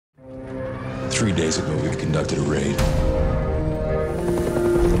3 days ago, we conducted a raid.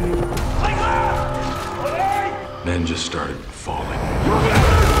 Men just started falling.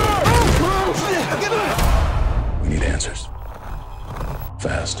 We need answers.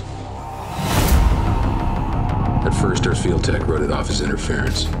 Fast. At first, our field tech wrote it off as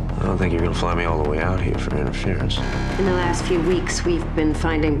interference. I don't think you're gonna fly me all the way out here for interference. In the last few weeks, we've been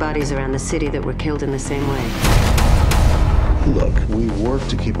finding bodies around the city that were killed in the same way. Look, we work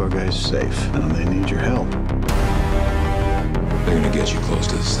to keep our guys safe, and they need your help. They're gonna get you close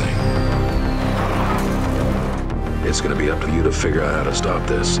to this thing. It's gonna be up to you to figure out how to stop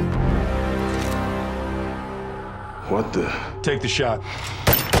this. What the? Take the shot.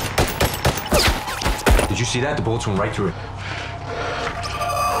 Did you see that? The bullets went right through it.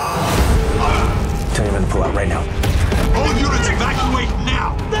 Tell your men to pull out right now. All units evacuate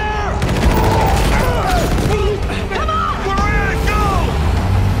now! There! Come on! We're in! Go!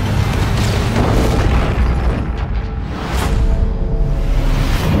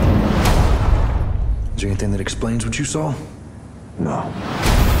 Is there anything that explains what you saw? No.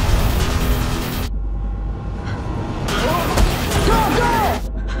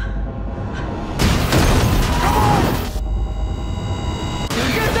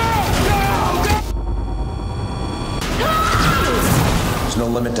 There's no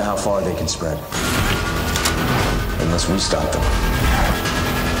limit to how far they can spread. Unless we stop them.